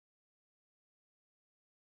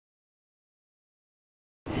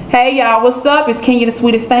Hey y'all, what's up? It's Kenya, the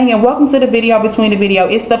sweetest thing, and welcome to the video between the video.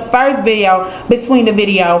 It's the first video between the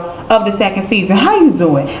video of the second season. How you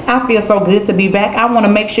doing? I feel so good to be back. I want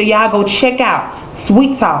to make sure y'all go check out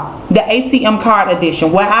Sweet Talk, the ATM card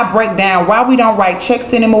edition, where I break down why we don't write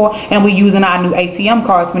checks anymore and we're using our new ATM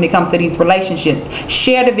cards when it comes to these relationships.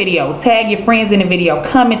 Share the video, tag your friends in the video,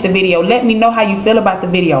 comment the video, let me know how you feel about the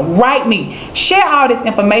video, write me, share all this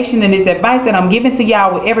information and this advice that I'm giving to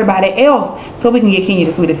y'all with everybody else so we can get Kenya,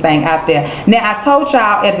 the sweetest thing, out there. Now, I told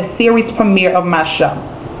y'all at the series premiere of my show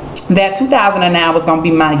that 2009 was going to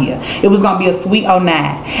be my year. It was going to be a sweet 09.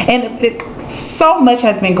 And so much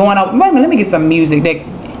has been going on. Wait a minute, let me get some music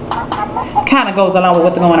that kind of goes along with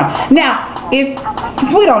what's going on. Now, it's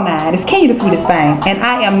Sweet 09. It's Kenya, the sweetest thing. And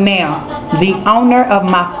I am now the owner of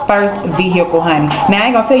my first vehicle, honey. Now, I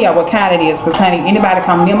ain't going to tell y'all what kind it is because, honey, anybody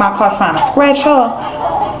come near my car trying to scratch her,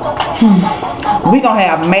 we going to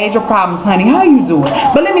have major problems, honey. How you doing?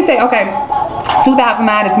 But let me tell you, okay,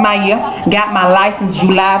 2009 is my year. Got my license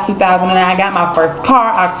July 2009. Got my first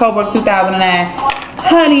car October 2009.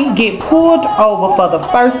 Honey, get pulled over for the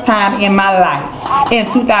first time in my life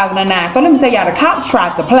in 2009. So let me tell y'all, the cops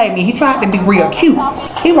tried to play me. He tried to be real cute.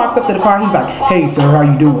 He walked up to the car. He's like, "Hey, sir, how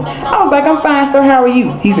you doing?" I was like, "I'm fine, sir. How are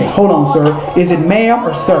you?" He said, "Hold on, sir. Is it ma'am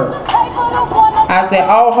or sir?" I said,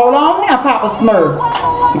 "Oh, hold on now, Papa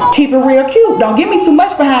Smurf. Keep it real cute. Don't give me too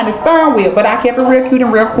much behind the steering wheel." But I kept it real cute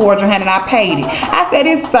and real cordial, and I paid it. I said,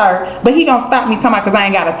 "It's sir," but he gonna stop me talking about because I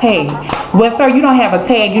ain't got a tag. "Well, sir, you don't have a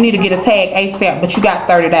tag. You need to get a tag ASAP, but you got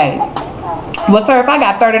 30 days. "Well, sir, if I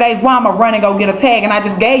got 30 days, why I'ma run and go get a tag? And I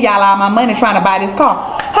just gave y'all all my money trying to buy this car."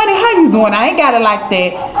 Honey, how you doing? I ain't got it like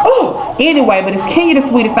that. Oh, anyway, but it's Kenya, the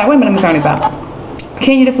sweetest thing. Wait a minute, let me turn this off.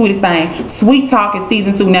 Kenya, the sweetest thing. Sweet Talk is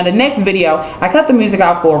season 2. Now, the next video, I cut the music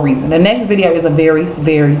off for a reason. The next video is a very,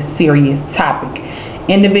 very serious topic.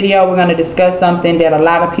 In the video, we're going to discuss something that a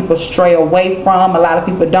lot of people stray away from. A lot of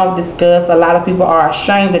people don't discuss. A lot of people are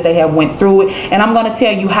ashamed that they have went through it. And I'm going to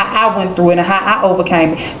tell you how I went through it and how I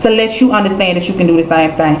overcame it to let you understand that you can do the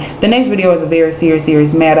same thing. The next video is a very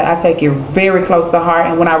serious matter. I take it very close to heart.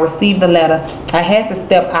 And when I received the letter, I had to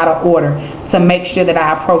step out of order to make sure that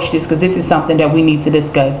I approach this because this is something that we need to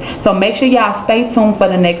discuss. So make sure y'all stay tuned for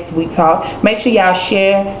the next Sweet Talk. Make sure y'all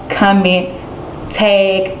share, comment,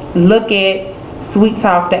 tag, look at Sweet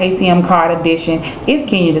Talk, the ATM card edition. It's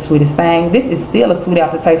Kenya, the sweetest thing. This is still a Sweet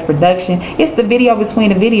Aftertaste production. It's the video between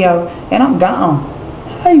the video, and I'm gone.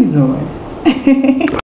 How you doing?